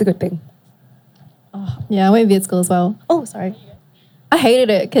it's a good thing. Yeah, I went to Viet school as well. Oh, sorry. I hated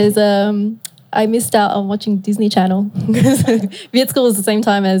it because I missed out on watching Disney Channel. Viet school is the same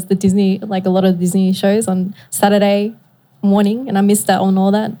time as the Disney, a lot of Disney shows on Saturday morning, and I missed out on all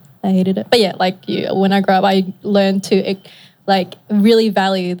that. I hated it. But yeah, when I grew up, I learned to really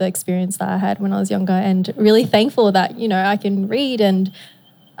value the experience that I had when I was younger, and really thankful that, I can read and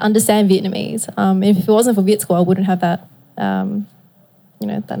understand Vietnamese. If it wasn't for Viet school, I wouldn't have that,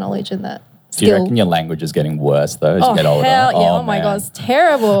 that knowledge and that skill. Do you reckon your language is getting worse though as you get older? Hell, yeah. Oh my God, it's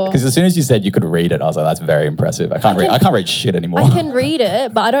terrible. Because as soon as you said you could read it, I was like, that's very impressive. I can't read shit anymore. I can read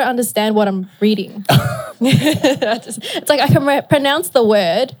it, but I don't understand what I'm reading. It's I can pronounce the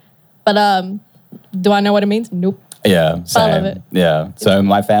word, but do I know what it means? Nope. Yeah, same. I love it. Yeah. So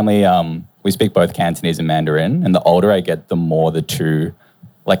my family, we speak both Cantonese and Mandarin, and the older I get, the more the two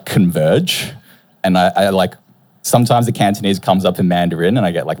converge. And I sometimes the Cantonese comes up in Mandarin, and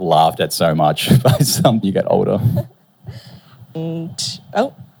I get laughed at so much by some you get older.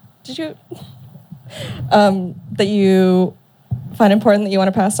 Did you that you find important that you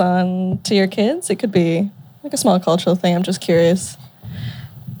want to pass on to your kids? It could be a small cultural thing. I'm just curious.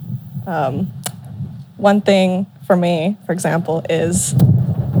 One thing for me, for example, is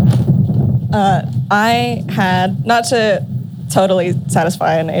I had, not to totally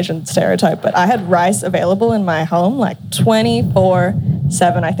satisfy an Asian stereotype, but I had rice available in my home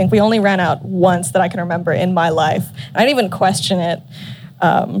 24/7. I think we only ran out once that I can remember in my life. I didn't even question it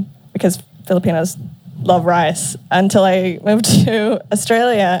because Filipinos love rice until I moved to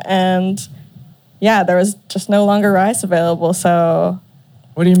Australia, and there was just no longer rice available. So,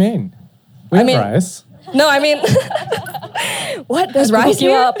 what do you mean? We have rice. No, I mean, what? There's rice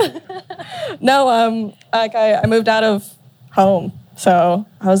here? Up. No, I moved out of home, so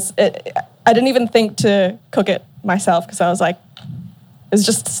I didn't even think to cook it myself because I was it's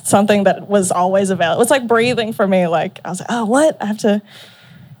just something that was always available. It's like breathing for me. I was oh, what? I have to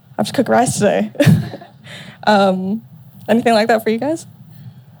cook rice today. Anything like that for you guys?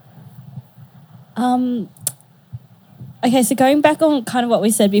 Okay, so going back on kind of what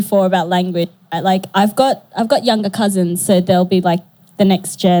we said before about language, right? I've got younger cousins, so they'll be the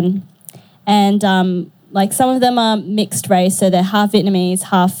next gen, and some of them are mixed race, so they're half Vietnamese,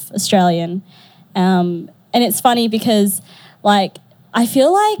 half Australian, and it's funny because I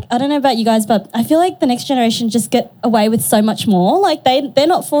feel I don't know about you guys, but I feel the next generation just get away with so much more. They're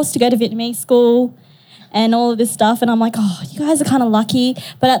not forced to go to Vietnamese school and all of this stuff, and I'm oh, you guys are kind of lucky,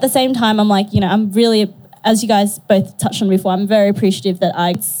 but at the same time, I'm I'm really, as you guys both touched on before, I'm very appreciative that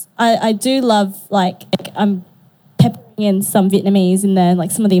I do love, I'm peppering in some Vietnamese in there,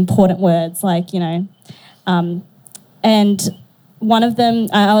 some of the important words, and one of them,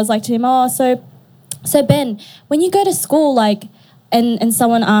 I was to him, oh, so Ben, when you go to school, and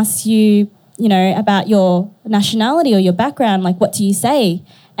someone asks you, about your nationality or your background, what do you say?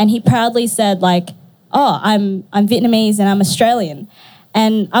 And he proudly said, oh, I'm Vietnamese and I'm Australian.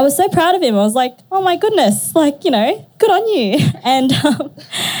 And I was so proud of him. I was like, oh my goodness, like, you know, good on you.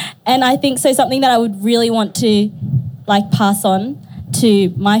 And I think so something that I would really want to like pass on to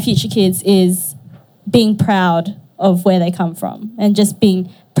my future kids is being proud of where they come from and just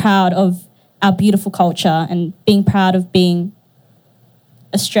being proud of our beautiful culture and being proud of being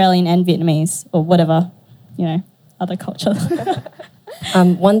Australian and Vietnamese or whatever, you know, other culture.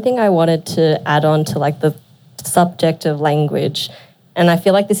 One thing I wanted to add on to like the subject of language, and I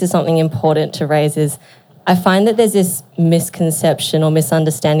feel like this is something important to raise, is I find that there's this misconception or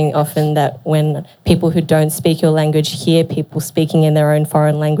misunderstanding often that when people who don't speak your language hear people speaking in their own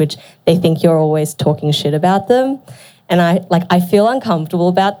foreign language, they think you're always talking shit about them. And I feel uncomfortable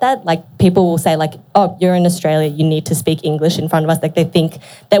about that. Like people will say like, oh, you're in Australia, you need to speak English in front of us. Like they think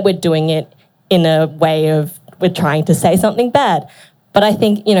that we're doing it in a way of we're trying to say something bad. But I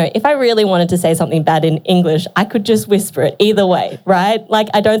think, you know, if I really wanted to say something bad in English, I could just whisper it either way, right? Like,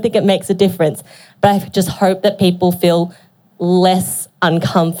 I don't think it makes a difference. But I just hope that people feel less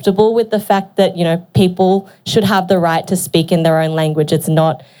uncomfortable with the fact that, you know, people should have the right to speak in their own language. It's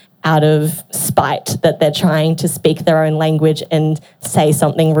not out of spite that they're trying to speak their own language and say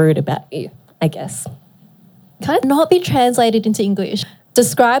something rude about you, I guess. Can it not be translated into English?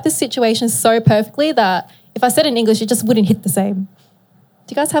 Describe the situation so perfectly that if I said it in English, it just wouldn't hit the same.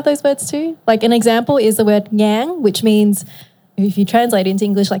 Do you guys have those words too? Like an example is the word yang, which means, if you translate it into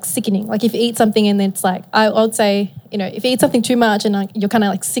English, like sickening. Like if you eat something and it's like, I would say, you know, if you eat something too much and you're kind of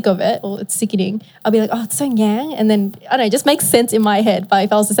like sick of it or it's sickening, I'll be like, oh, it's so yang. And then, I don't know, it just makes sense in my head. But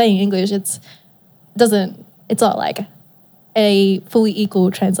if I was to say in English, it's not like a fully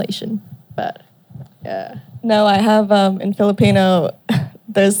equal translation. But yeah. No, I have in Filipino,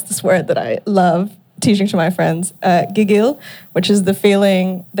 there's this word that I love teaching to my friends, gigil, which is the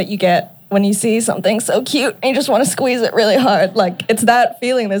feeling that you get when you see something so cute and you just want to squeeze it really hard. Like, it's that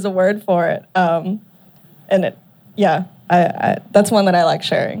feeling. There's a word for it. And it, yeah, I that's one that I like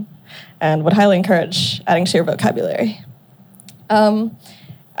sharing and would highly encourage adding to your vocabulary.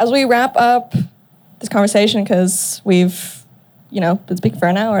 As we wrap up this conversation, because we've, you know, been speaking for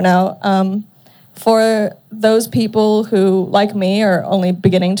an hour now, for those people who, like me, are only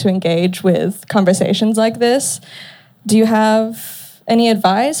beginning to engage with conversations like this, do you have any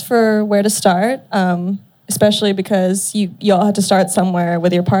advice for where to start? Especially because you all had to start somewhere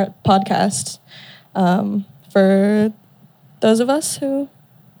with your podcast. For those of us who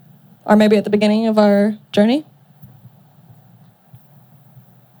are maybe at the beginning of our journey?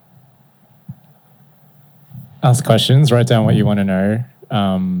 Ask questions, write down what you want to know.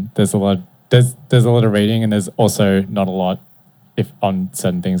 There's a lot of reading, and there's also not a lot on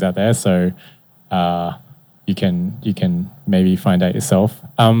certain things out there. So you can maybe find out yourself.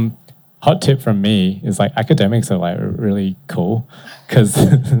 Hot tip from me is like academics are like really cool because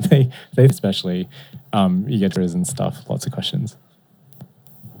they especially you get quizzes and stuff, lots of questions.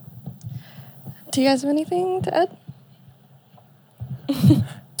 Do you guys have anything to add?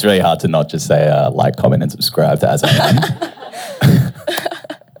 It's really hard to not just say like, comment, and subscribe to As I Am.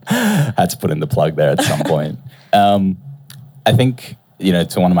 Had to put in the plug there at some point. I think, you know,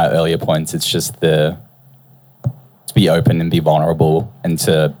 to one of my earlier points, it's just to be open and be vulnerable and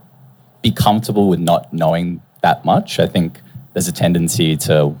to be comfortable with not knowing that much. I think there's a tendency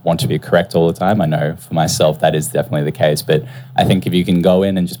to want to be correct all the time. I know for myself that is definitely the case, but I think if you can go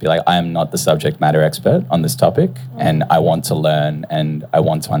in and just be like, I am not the subject matter expert on this topic and I want to learn and I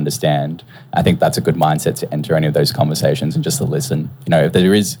want to understand, I think that's a good mindset to enter any of those conversations and just to listen. You know,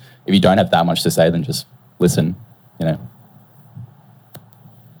 if you don't have that much to say, then just listen, you know.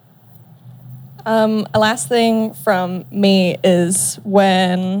 A last thing from me is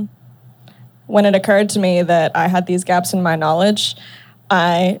when it occurred to me that I had these gaps in my knowledge,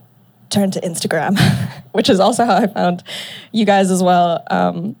 I turned to Instagram, which is also how I found you guys as well.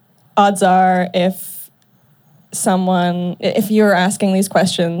 Odds are if you're asking these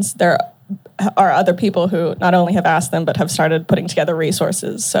questions, there are other people who not only have asked them, but have started putting together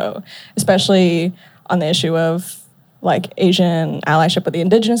resources. So especially on the issue of like Asian allyship with the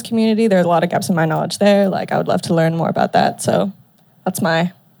Indigenous community, there are a lot of gaps in my knowledge there. Like I would love to learn more about that. So that's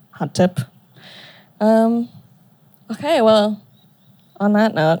my hot tip. Okay, well, on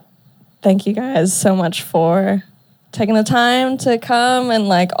that note, thank you guys so much for taking the time to come, and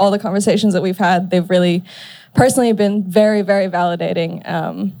like all the conversations that we've had, they've really personally been very, very validating.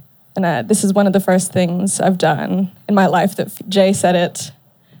 And this is one of the first things I've done in my life that Jay said it,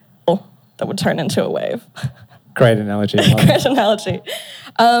 that would turn into a wave. Great analogy. Great analogy.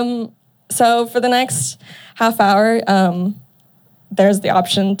 So for the next half hour, there's the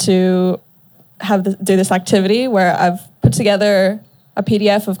option to do this activity where I've put together a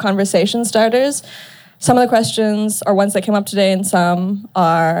PDF of conversation starters. Some of the questions are ones that came up today, and some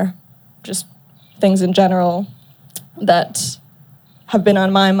are just things in general that have been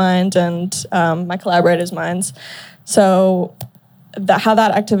on my mind and my collaborators' minds. So how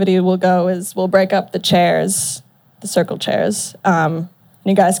that activity will go is we'll break up the chairs, the circle chairs.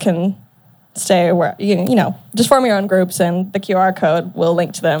 You guys can stay where, just form your own groups, and the QR code will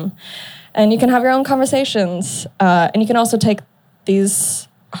link to them. And you can have your own conversations. And you can also take these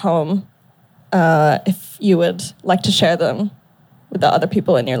home if you would like to share them with the other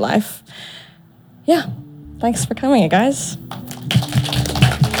people in your life. Yeah, thanks for coming, you guys.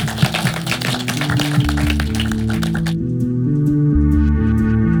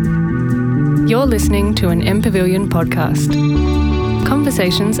 You're listening to an MPavilion podcast.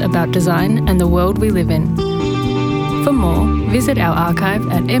 Conversations about design and the world we live in. For more, visit our archive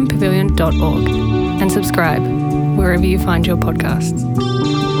at mpavilion.org and subscribe wherever you find your podcasts.